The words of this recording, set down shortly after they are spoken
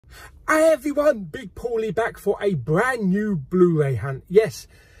Hey everyone, Big Pauly back for a brand new Blu-ray hunt. Yes,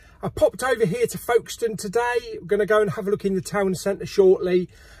 I popped over here to Folkestone today. We're going to go and have a look in the town centre shortly.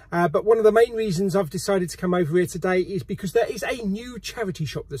 But one of the main reasons I've decided to come over here today is because there is a new charity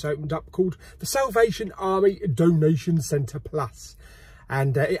shop that's opened up called the Salvation Army Donation Centre Plus.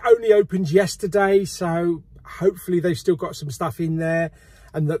 And it only opened yesterday, so hopefully they've still got some stuff in there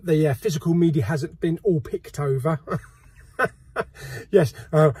and that the physical media hasn't been all picked over. Yes,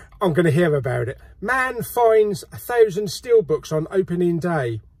 I'm going to hear about it. Man finds 1,000 steelbooks on opening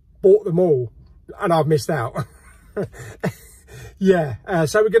day. Bought them all, and I've missed out. Yeah,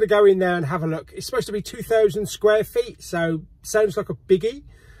 so we're going to go in there and have a look. It's supposed to be 2,000 square feet, so sounds like a biggie.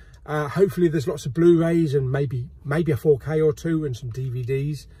 Hopefully there's lots of Blu-rays and maybe a 4K or two and some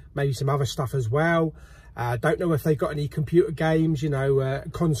DVDs, maybe some other stuff as well. Don't know if they've got any computer games, you know,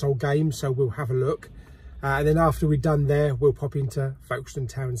 console games, so we'll have a look. And then after we're done there, we'll pop into Folkestone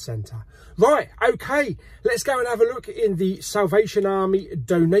Town Centre. Right, okay, let's go and have a look in the Salvation Army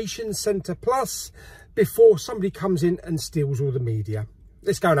Donation Centre Plus before somebody comes in and steals all the media.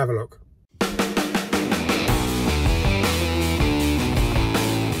 Let's go and have a look.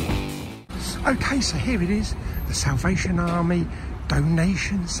 Okay, so here it is, the Salvation Army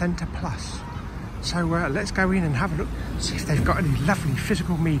Donation Centre Plus. So let's go in and have a look, see if they've got any lovely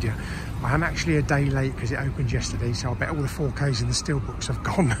physical media. I am actually a day late because it opened yesterday, so I bet all the 4Ks and the steelbooks have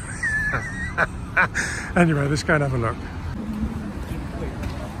gone. Anyway, let's go and have a look.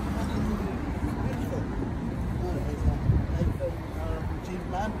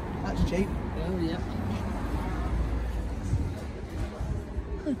 That's cheap. Oh, yeah.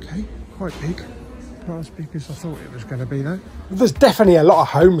 Okay, quite big. Not as big as I thought it was going to be though. There's definitely a lot of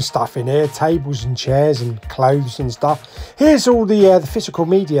home stuff in here, tables and chairs and clothes and stuff. Here's all the physical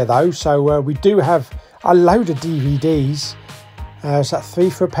media though, so we do have a load of DVDs. Is that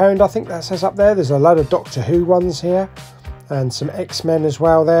 3 for £1? I think that says up there. There's a load of Doctor Who ones here and some X-Men as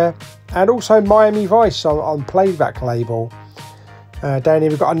well there, and also Miami Vice on playback label. Down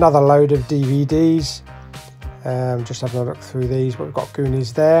here we've got another load of DVDs. Just having a look through these, but we've got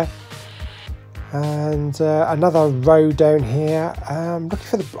Goonies there. And another row down here. Looking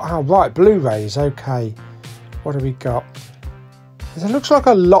for the right, Blu-rays. Okay, what do we got? It looks like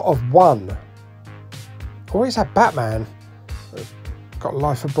a lot of one. Oh, is that Batman? Got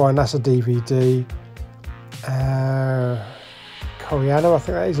Life of Brian. That's a DVD. Coriano, I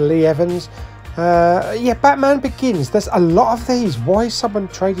think that is Lee Evans. Yeah, Batman Begins. There's a lot of these. Why is someone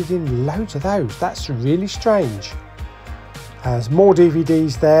traded in loads of those? That's really strange. There's more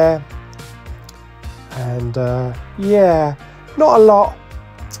DVDs there. And yeah, not a lot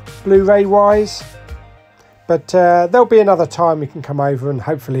Blu-ray wise, but there'll be another time we can come over and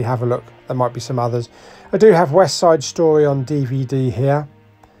hopefully have a look. There might be some others. I do have West Side Story on DVD here,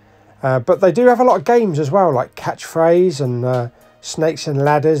 but they do have a lot of games as well, like Catchphrase and Snakes and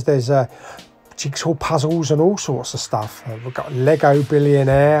Ladders. There's jigsaw puzzles and all sorts of stuff. We've got Lego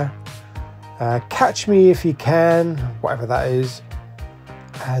Billionaire, Catch Me If You Can, whatever that is.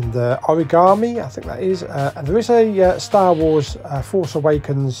 And Origami, I think that is. And there is a Star Wars Force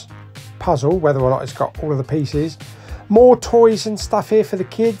Awakens puzzle, whether or not it's got all of the pieces. More toys and stuff here for the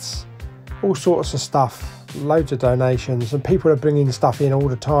kids. All sorts of stuff. Loads of donations. And people are bringing stuff in all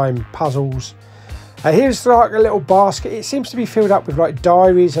the time. Puzzles. Here's like a little basket. It seems to be filled up with like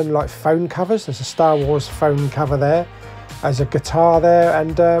diaries and like phone covers. There's a Star Wars phone cover there. There's a guitar there,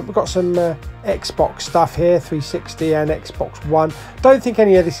 and we've got some Xbox stuff here, 360 and Xbox One. Don't think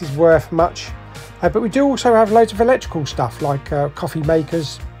any of this is worth much, but we do also have loads of electrical stuff like coffee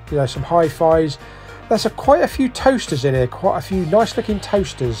makers, you know, some hi-fis. There's quite a few toasters in here, quite a few nice looking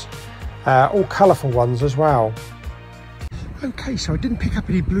toasters, all colourful ones as well. Okay, so I didn't pick up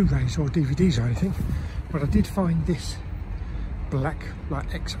any Blu-rays or DVDs or anything, but I did find this black,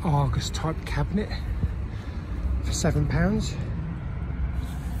 like ex-Argus type cabinet for £7.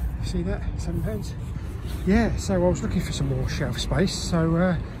 You see that? £7. Yeah, so I was looking for some more shelf space,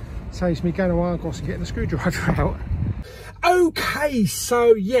 so saves me going to Argos and getting the screwdriver out. Okay,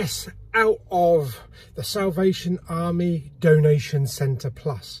 so yes, out of the Salvation Army Donation Centre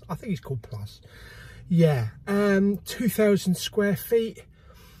Plus. I think it's called Plus. Yeah, 2,000 square feet.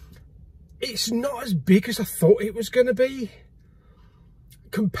 It's not as big as I thought it was going to be.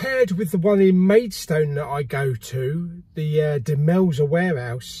 Compared with the one in Maidstone that I go to, the Demelza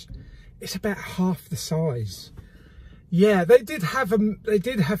warehouse, it's about half the size. Yeah, they did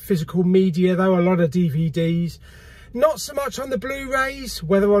have physical media though, a lot of DVDs. Not so much on the Blu-rays.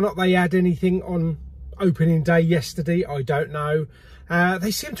 Whether or not they had anything on opening day yesterday, I don't know.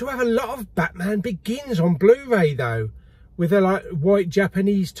 They seem to have a lot of Batman Begins on Blu-ray though, with their like white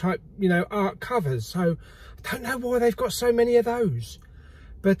Japanese type, you know, art covers. So I don't know why they've got so many of those,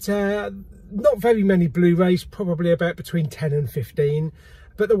 but not very many Blu-rays, probably about between 10 and 15,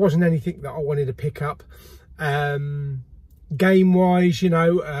 but there wasn't anything that I wanted to pick up. Game wise, you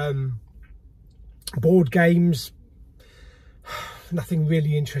know, board games, nothing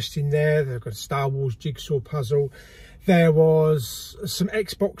really interesting there. They've got a Star Wars jigsaw puzzle. There was some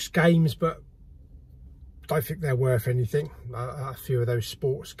Xbox games, but I don't think they're worth anything. A few of those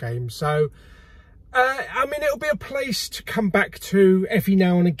sports games. So I mean, it'll be a place to come back to every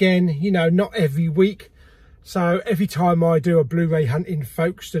now and again, you know, not every week. So every time I do a Blu-ray hunt in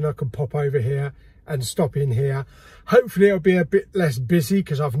Folkestone, I can pop over here and stop in here. Hopefully it'll be a bit less busy,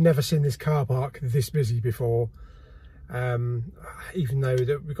 because I've never seen this car park this busy before. Even though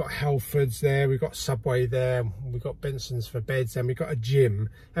that we've got Halfords there, we've got Subway there, we've got Benson's for beds, and we've got a gym.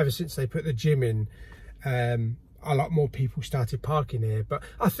 Ever since they put the gym in, a lot more people started parking here. But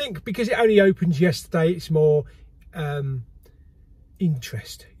I think because it only opened yesterday, it's more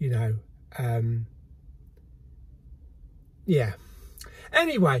interest, you know. Yeah.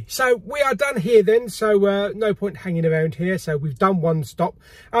 Anyway, so we are done here then. So no point hanging around here. So we've done one stop.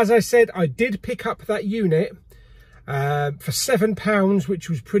 As I said, I did pick up that unit for £7, which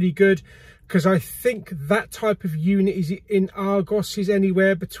was pretty good, because I think that type of unit is in Argos is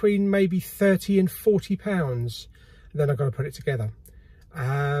anywhere between maybe £30 and £40. Then I've got to put it together.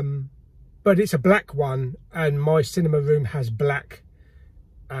 But it's a black one, and my cinema room has black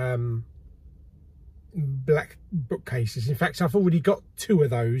bookcases. In fact, I've already got 2 of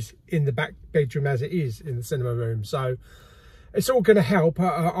those in the back bedroom as it is in the cinema room. So it's all going to help.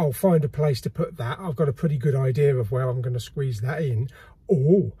 I'll find a place to put that. I've got a pretty good idea of where I'm going to squeeze that in.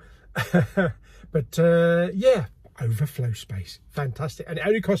 Oh, but yeah, overflow space. Fantastic. And it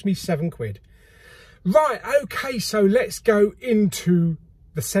only cost me £7. Right, okay, so let's go into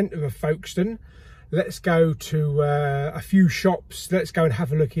the centre of Folkestone. Let's go to a few shops. Let's go and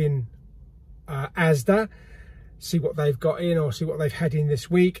have a look in Asda, see what they've got in, or see what they've had in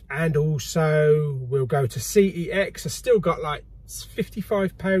this week. And also we'll go to CEX. I've still got like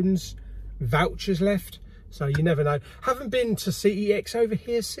 £55 vouchers left, so you never know. Haven't been to CEX over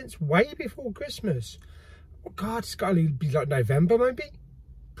here since way before Christmas. Oh God, it's got to be like November, maybe,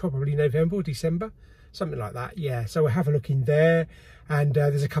 probably November or December, something like that. Yeah, so we'll have a look in there, and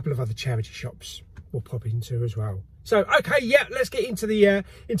there's a couple of other charity shops we'll pop into as well. So okay, yeah, let's get into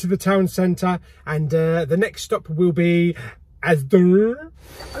the town centre, and the next stop will be Asda.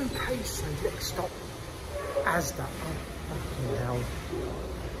 Okay, so next stop, Asda. Oh, fucking hell.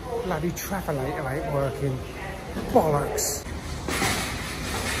 Bloody travelator ain't working. Bollocks.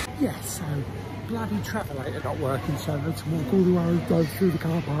 Yeah, so bloody travelator not working, so I need to walk all the way, go through the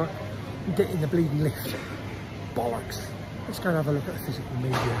car park and get in the bleeding lift. Bollocks. Let's go and have a look at the physical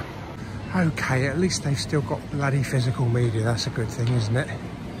media. Okay, at least they've still got bloody physical media. That's a good thing, isn't it?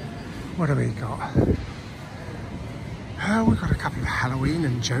 What do we got? We've got a couple of Halloween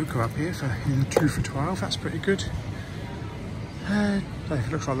and Joker up here for either 2 for £12. That's pretty good. It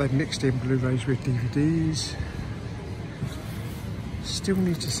looks like they've mixed in Blu-rays with DVDs. Still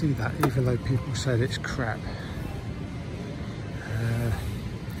need to see that, even though people said it's crap.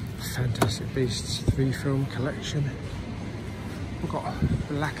 Fantastic Beasts 3 film collection. We've got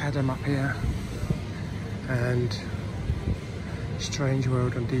Black Adam up here, and Strange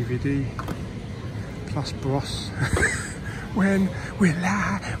World on DVD, plus Bros. When we're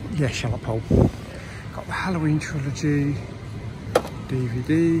live. Yeah, Sherlock Holmes. Got the Halloween trilogy,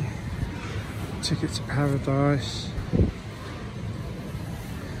 DVD, Ticket to Paradise,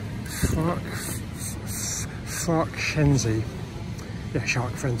 Shark Frenzy. Yeah,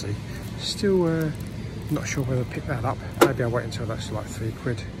 Shark Frenzy. Still not sure whether to pick that up. Maybe I'll wait until that's like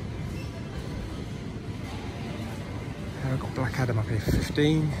 £3. I've got Black Adam up here for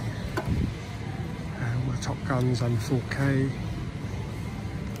 15. All the Top Guns on 4K.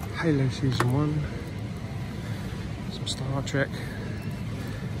 Halo Season 1. Some Star Trek.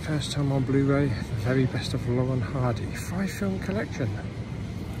 First time on Blu-ray, the very best of Lauren Hardy. 5 film collection.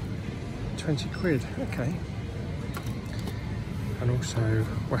 £20. Okay. And also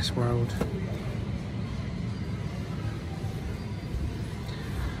Westworld.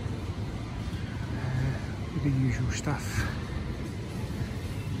 The usual stuff.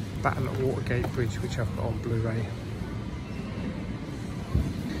 Battle at Watergate Bridge, which I've got on Blu-ray.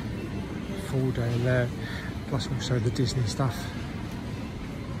 Full down there, plus also the Disney stuff.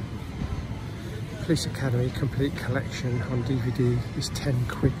 Police Academy complete collection on DVD is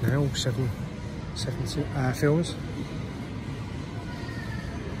 £10 now, 7 films.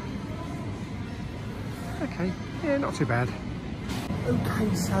 Okay, Yeah, not too bad.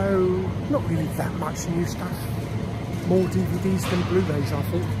 Okay, so not really that much new stuff. More DVDs than Blu-rays, I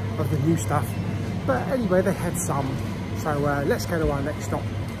think, of the new stuff. But anyway, they had some. So let's go to our next stop,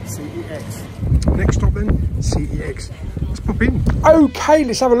 CEX. Next stop then, CEX. Let's pop in. Okay,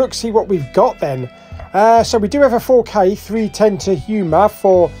 let's have a look, see what we've got then. So we do have a 4K 310 to Humour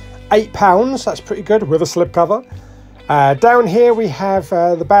for £8. That's pretty good, with a slipcover. Down here we have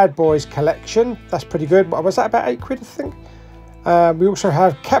the Bad Boys collection. That's pretty good. What was that, about £8, I think? We also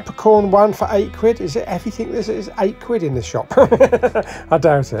have Capricorn one for £8. Is it everything? This is £8 in the shop. I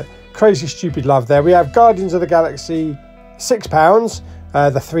doubt it. Crazy Stupid Love there. We have Guardians of the Galaxy, £6,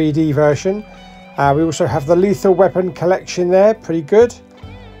 the 3D version. We also have the Lethal Weapon collection there, pretty good.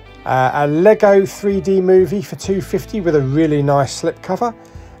 A Lego 3D movie for £2.50 with a really nice slipcover.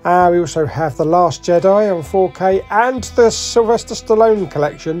 We also have The Last Jedi on 4K and the Sylvester Stallone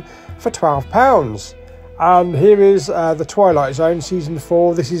collection for £12. And here is the Twilight Zone Season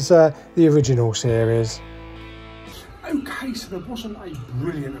 4. This is the original series. Okay, so there wasn't a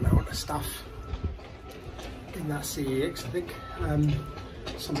brilliant amount of stuff in that CEX, I think.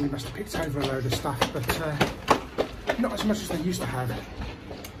 Somebody must have picked over a load of stuff, but not as much as they used to have.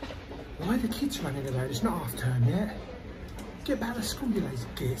 Why are the kids running around? It's not half term yet. Get back to school, you lazy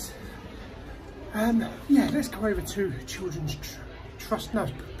kids. Yeah, let's go over to Children's Trust, no,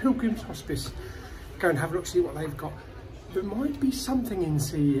 Pilgrim's Hospice. Go and have a look, see what they've got. There might be something in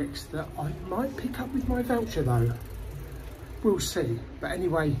CEX that I might pick up with my voucher though. We'll see. But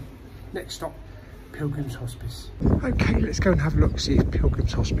anyway, next stop, Pilgrim's Hospice. Okay, let's go and have a look, see if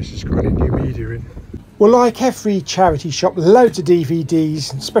Pilgrim's Hospice has got any new media in. Well, like every charity shop, loads of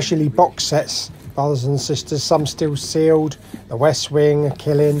DVDs, especially box sets, brothers and sisters, some still sealed, The West Wing,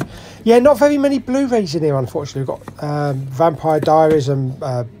 Killing. Yeah, not very many Blu-rays in here, unfortunately. We've got Vampire Diaries and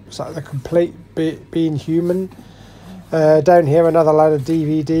The Complete Being Human. Down here, another load of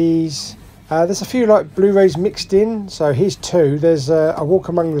DVDs. There's a few like Blu-rays mixed in. So here's two. There's A Walk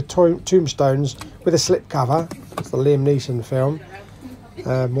Among the Tombstones with a slipcover. It's the Liam Neeson film.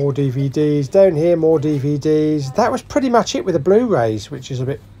 More DVDs. Down here, more DVDs. That was pretty much it with the Blu-rays, which is a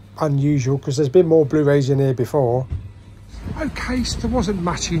bit unusual because there's been more Blu-rays in here before. Okay, so there wasn't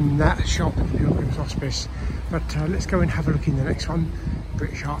much in that shop at the Pilgrim's Hospice, but let's go and have a look in the next one,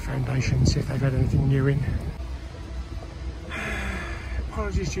 British Art Foundation, see if they've had anything new in.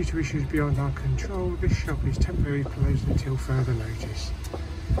 Apologies due to issues beyond our control, this shop is temporarily closed until further notice.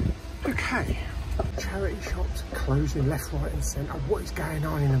 Okay, charity shops closing left, right and centre. What is going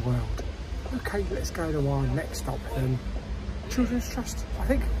on in the world? Okay, let's go to our next stop then. Children's Trust, I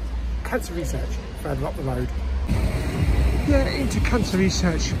think. Cancer Research, further up the road. Yeah, into Cancer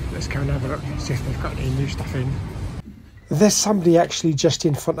Research. Let's go and have a look, see if they've got any new stuff in. There's somebody actually just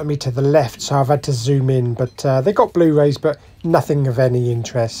in front of me to the left, so I've had to zoom in, but they got Blu-rays, but nothing of any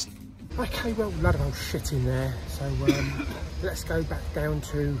interest. Okay, well, a lot of old shit in there, so let's go back down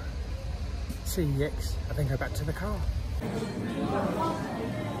to CEX and then go back to the car.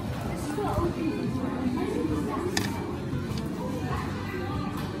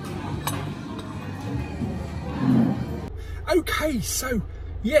 Okay, so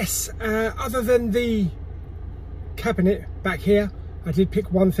yes, other than the cabinet back here, I did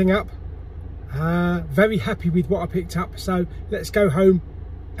pick one thing up. Very happy with what I picked up, so let's go home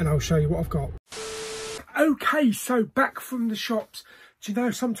and I'll show you what I've got. Okay, so back from the shops. Do you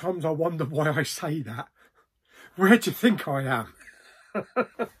know, sometimes I wonder why I say that. Where do you think I am?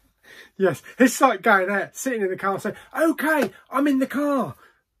 Yes, it's like going out, sitting in the car saying, okay, I'm in the car.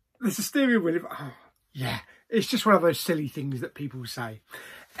 There's a steering wheel. Oh, yeah. It's just one of those silly things that people say.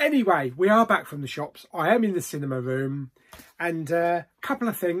 Anyway, we are back from the shops. I am in the cinema room. And a couple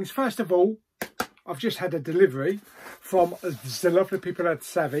of things. First of all, I've just had a delivery from the lovely people at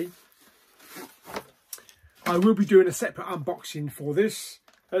Savvy. I will be doing a separate unboxing for this.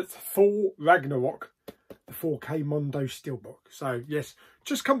 It's Thor Ragnarok, the 4K Mondo Steelbook. So, yes,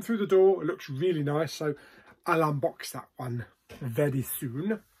 just come through the door. It looks really nice. So, I'll unbox that one very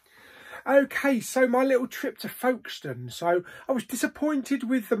soon. Okay, so my little trip to Folkestone. So I was disappointed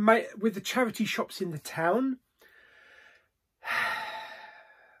with the charity shops in the town.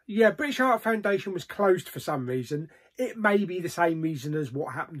 Yeah, British Art Foundation was closed for some reason. It may be the same reason as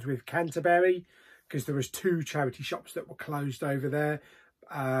what happened with Canterbury, because there was 2 charity shops that were closed over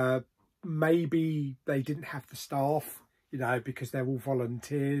there. Maybe they didn't have the staff, you know, because they're all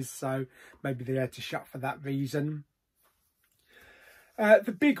volunteers. So maybe they had to shut for that reason.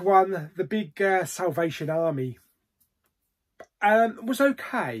 The big one, the big Salvation Army, was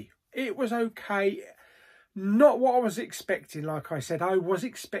okay. It was okay. Not what I was expecting, like I said. I was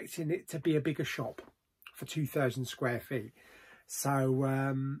expecting it to be a bigger shop for 2,000 square feet.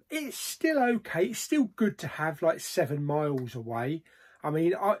 So it's still okay. It's still good to have, like 7 miles away. I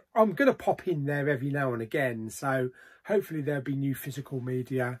mean, I'm going to pop in there every now and again. So hopefully there'll be new physical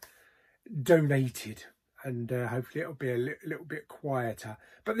media donated. And hopefully it'll be a little bit quieter.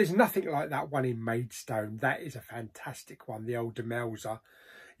 But there's nothing like that one in Maidstone. That is a fantastic one, the old Demelza.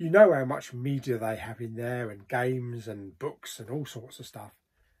 You know how much media they have in there, and games and books and all sorts of stuff.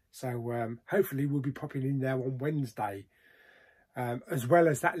 So hopefully we'll be popping in there on Wednesday. As well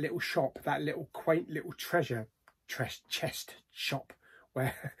as that little shop, that little quaint little treasure chest shop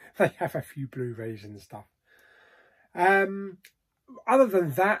where they have a few Blu-rays and stuff. Other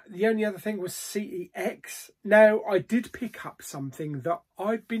than that, the only other thing was CEX. Now, I did pick up something that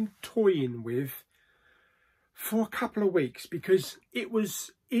I'd been toying with for a couple of weeks because it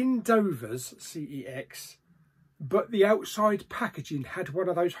was in Dover's CEX, but the outside packaging had one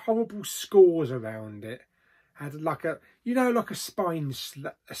of those horrible scores around it. Had like a, you know, like a spine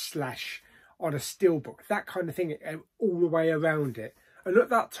slash on a steelbook, that kind of thing, all the way around it. And at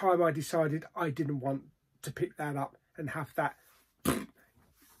that time, I decided I didn't want to pick that up and have that, you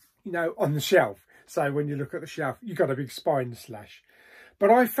know, on the shelf. So when you look at the shelf, you got a big spine slash. But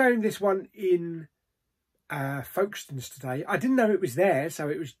I found this one in Folkestone's today. I didn't know it was there, so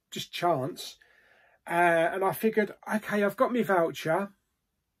it was just chance. And I figured, okay, I've got my voucher.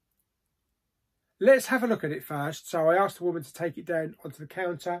 Let's have a look at it first. So I asked the woman to take it down onto the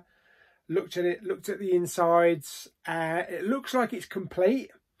counter, looked at it, looked at the insides. It looks like it's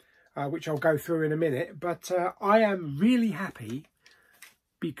complete, which I'll go through in a minute. But I am really happy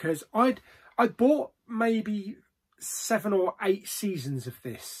because I'd bought maybe 7 or 8 seasons of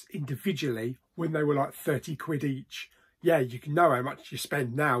this individually when they were like 30 quid each. Yeah, you can know how much you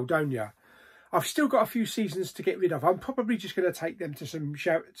spend now, don't you? I've still got a few seasons to get rid of. I'm probably just going to take them to some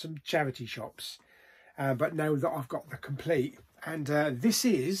charity shops. But now that I've got the complete, and this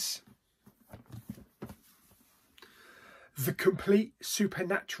is the complete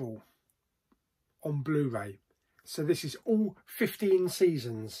Supernatural on Blu-ray. So this is all 15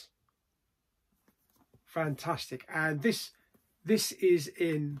 seasons. Fantastic. And this is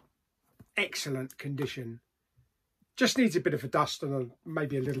in excellent condition. Just needs a bit of a dust and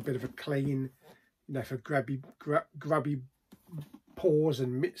maybe a little bit of a clean, you know, for grubby paws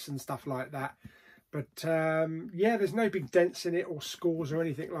and mitts and stuff like that. But yeah, there's no big dents in it or scores or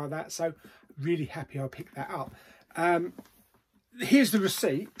anything like that. So really happy I picked that up. Here's the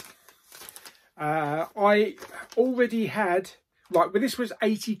receipt. I already had, right, well, this was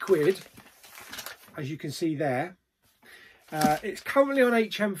 80 quid, as you can see there. It's currently on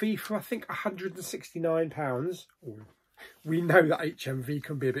HMV for, I think, £169. We know that HMV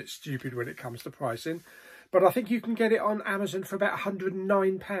can be a bit stupid when it comes to pricing, but I think you can get it on Amazon for about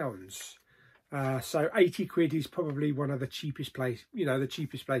 £109. So 80 quid is probably one of the cheapest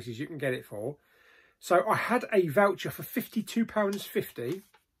places you can get it for. So I had a voucher for £52.50.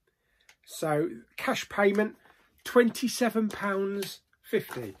 So cash payment,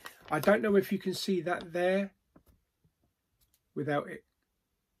 £27.50. I don't know if you can see that there. Without it,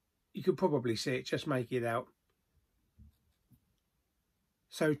 you could probably see it, just make it out.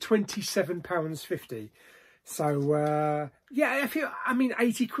 So £27.50. So yeah, I mean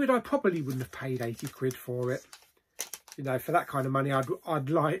 80 quid, I probably wouldn't have paid 80 quid for it. You know, for that kind of money, I'd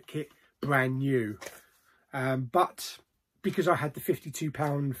like it brand new. But because I had the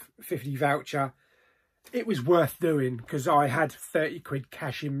 £52.50 voucher, it was worth doing because I had 30 quid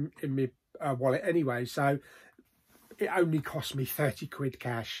cash in my wallet anyway. So it only cost me 30 quid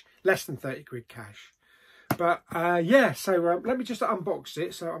cash, less than 30 quid cash. But yeah, so let me just unbox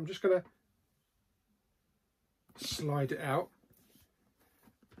it. So I'm just going to slide it out.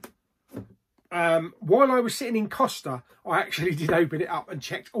 While I was sitting in Costa, I actually did open it up and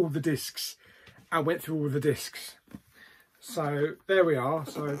checked all the discs. I went through all the discs. So there we are.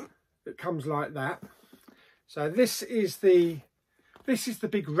 So it comes like that. So this is the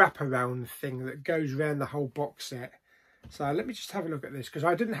big wraparound thing that goes around the whole box set. So let me just have a look at this because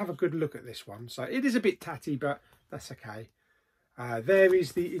I didn't have a good look at this one. So it is a bit tatty, but that's okay. There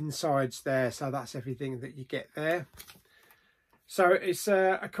is the insides there. So that's everything that you get there. So it's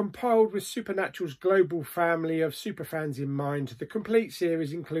compiled with Supernatural's global family of superfans in mind. The complete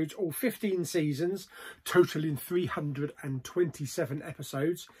series includes all 15 seasons, totaling 327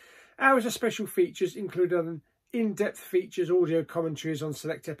 episodes. Hours of special features include in-depth features, audio commentaries on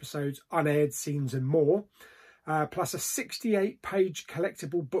select episodes, unaired scenes and more. Plus a 68-page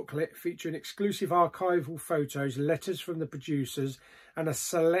collectible booklet featuring exclusive archival photos, letters from the producers, and a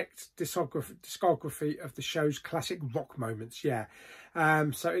select discography of the show's classic rock moments. Yeah,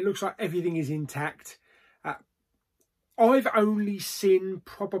 so it looks like everything is intact. I've only seen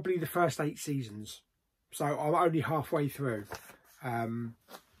probably the first 8 seasons, so I'm only halfway through. I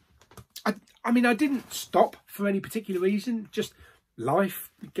mean, I didn't stop for any particular reason, just life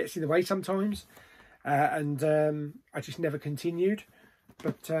gets in the way sometimes, and I just never continued.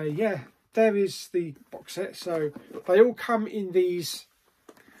 But yeah, there is the box set. So they all come in these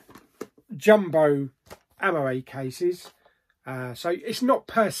jumbo Amaray cases. So it's not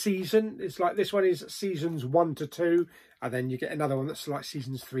per season. It's like this one is seasons 1 to 2, and then you get another one that's like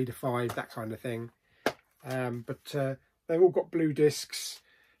seasons 3 to 5, that kind of thing. But they've all got blue discs.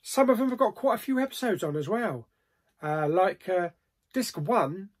 Some of them have got quite a few episodes on as well. Like disc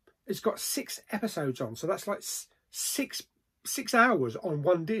 1, it's got 6 episodes on, so that's like six hours on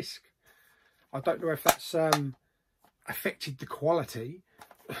one disc. I don't know if that's affected the quality.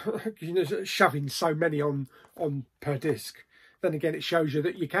 You know, shoving so many on per disc. Then again, it shows you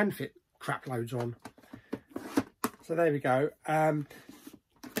that you can fit crap loads on. So there we go.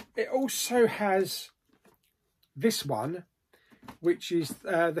 It also has this one, which is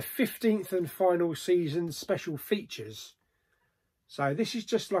the 15th and final season special features. So this is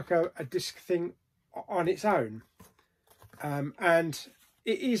just like a disc thing on its own. And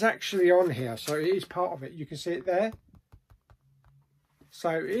it is actually on here, so it is part of it. You can see it there.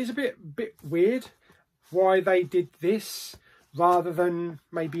 So it is a bit weird why they did this rather than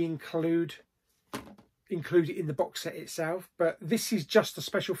maybe include it in the box set itself. But this is just the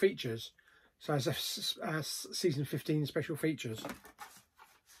special features. So it's a season 15 special features.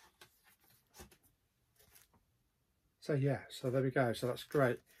 So yeah, so there we go. So that's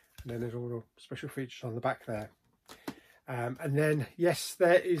great. And then there's all the special features on the back there. And then, yes,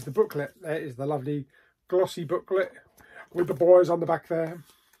 there is the booklet. There is the lovely glossy booklet with the boys on the back there.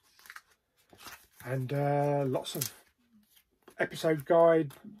 And lots of episode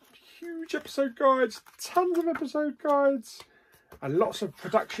guide, huge episode guides, tons of episode guides. And lots of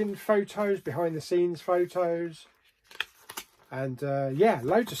production photos, behind the scenes photos. And yeah,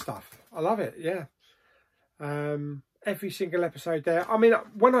 loads of stuff. I love it, yeah. Every single episode there. I mean,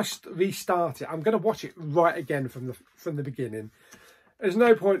 when I restart it, I'm going to watch it right again from the beginning. There's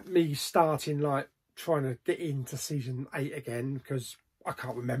no point me starting like trying to get into season 8 again, because I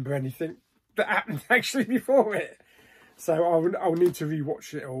can't remember anything that happened actually before it. So I'll need to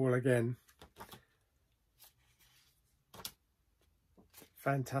rewatch it all again.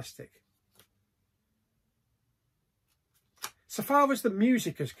 Fantastic. So far as the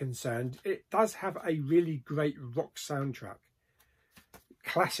music is concerned, it does have a really great rock soundtrack.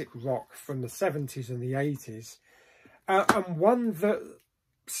 Classic rock from the 70s and the 80s. And one that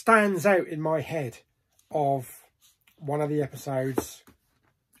stands out in my head of one of the episodes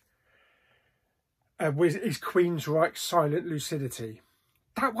is Queensryche's Silent Lucidity.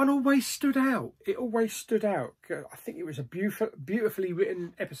 That one always stood out. It always stood out. I think it was a beautifully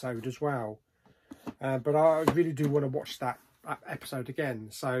written episode as well. But I really do want to watch that episode again.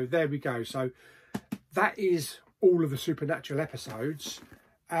 So there we go. So that is all of the Supernatural episodes.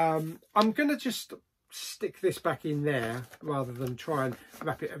 I'm going to just stick this back in there rather than try and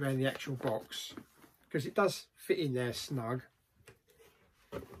wrap it around the actual box, because it does fit in there snug.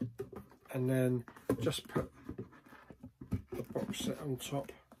 And then just put the box set on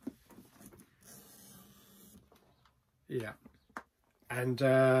top. Yeah.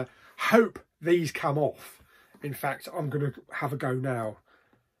 And hope these come off. In fact, I'm going to have a go now.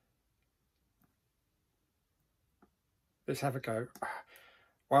 Let's have a go.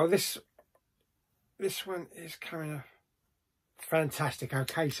 Well, this one is coming off fantastic.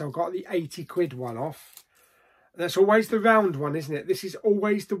 Okay, so I've got the 80 quid one off. That's always the round one, isn't it? This is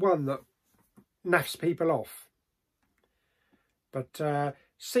always the one that naffs people off. But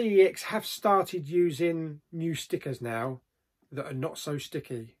CEX have started using new stickers now that are not so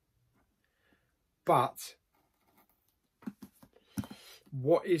sticky. But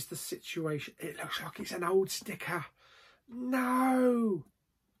what is the situation? It looks like it's an old sticker. No.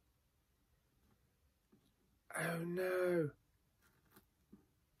 Oh no.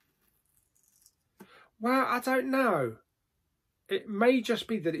 Well, I don't know. It may just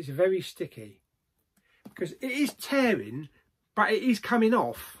be that it's very sticky, because it is tearing, but it is coming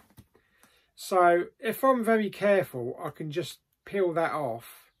off. So if I'm very careful, I can just peel that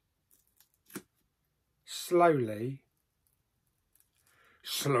off slowly.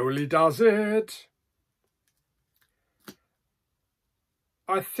 Slowly does it.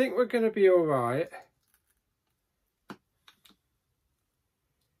 I think we're going to be all right.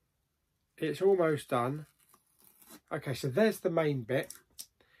 It's almost done. Okay, so there's the main bit.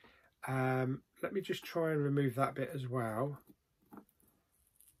 Let me just try and remove that bit as well.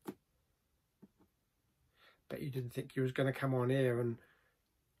 Bet you didn't think you was going to come on here and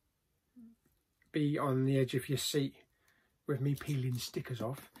be on the edge of your seat with me peeling stickers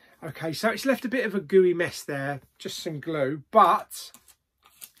off. Okay, so it's left a bit of a gooey mess there, just some glue, but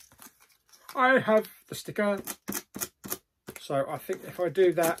I have the sticker. So I think if I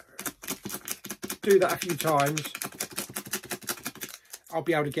do that a few times, I'll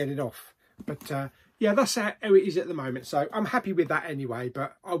be able to get it off. But yeah, that's how it is at the moment. So I'm happy with that anyway,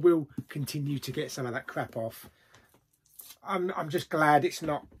 but I will continue to get some of that crap off. I'm just glad it's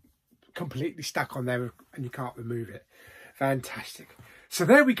not completely stuck on there and you can't remove it. Fantastic. So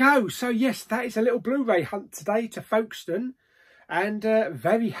there we go. So yes, that is a little Blu-ray hunt today to Folkestone, and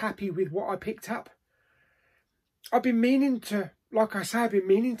very happy with what I picked up. I've been meaning to, like I say, I've been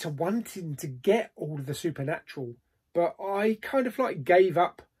meaning to wanting to get all of the Supernatural, but I kind of like gave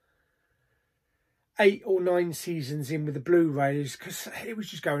up 8 or 9 seasons in with the Blu-rays because it was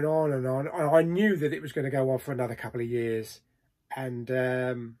just going on and on. I knew that it was going to go on for another couple of years, and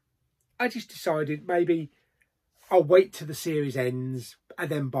I just decided maybe I'll wait till the series ends and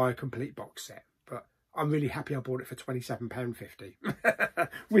then buy a complete box set. But I'm really happy I bought it for £27.50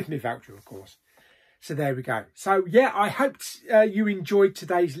 with my voucher, of course. So there we go. So yeah, I hope you enjoyed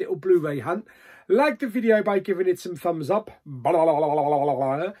today's little Blu-ray hunt. Like the video by giving it some thumbs up.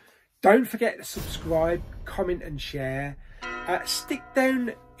 Don't forget to subscribe, comment and share. Stick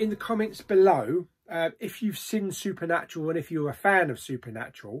down in the comments below if you've seen Supernatural and if you're a fan of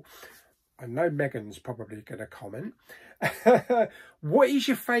Supernatural. I know Megan's probably going to comment. What is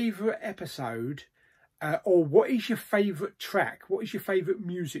your favourite episode? Or what is your favourite track? What is your favourite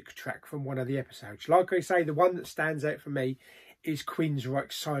music track from one of the episodes? Like I say, the one that stands out for me is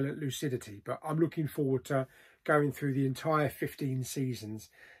Queensryche's Silent Lucidity. But I'm looking forward to going through the entire 15 seasons.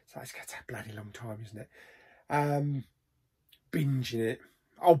 So it's going to take a bloody long time, isn't it? Binging it.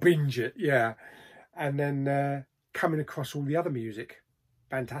 I'll binge it, yeah. And then coming across all the other music.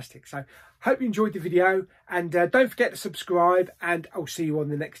 Fantastic. So hope you enjoyed the video, and don't forget to subscribe, and I'll see you on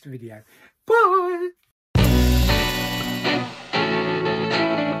the next video. Bye.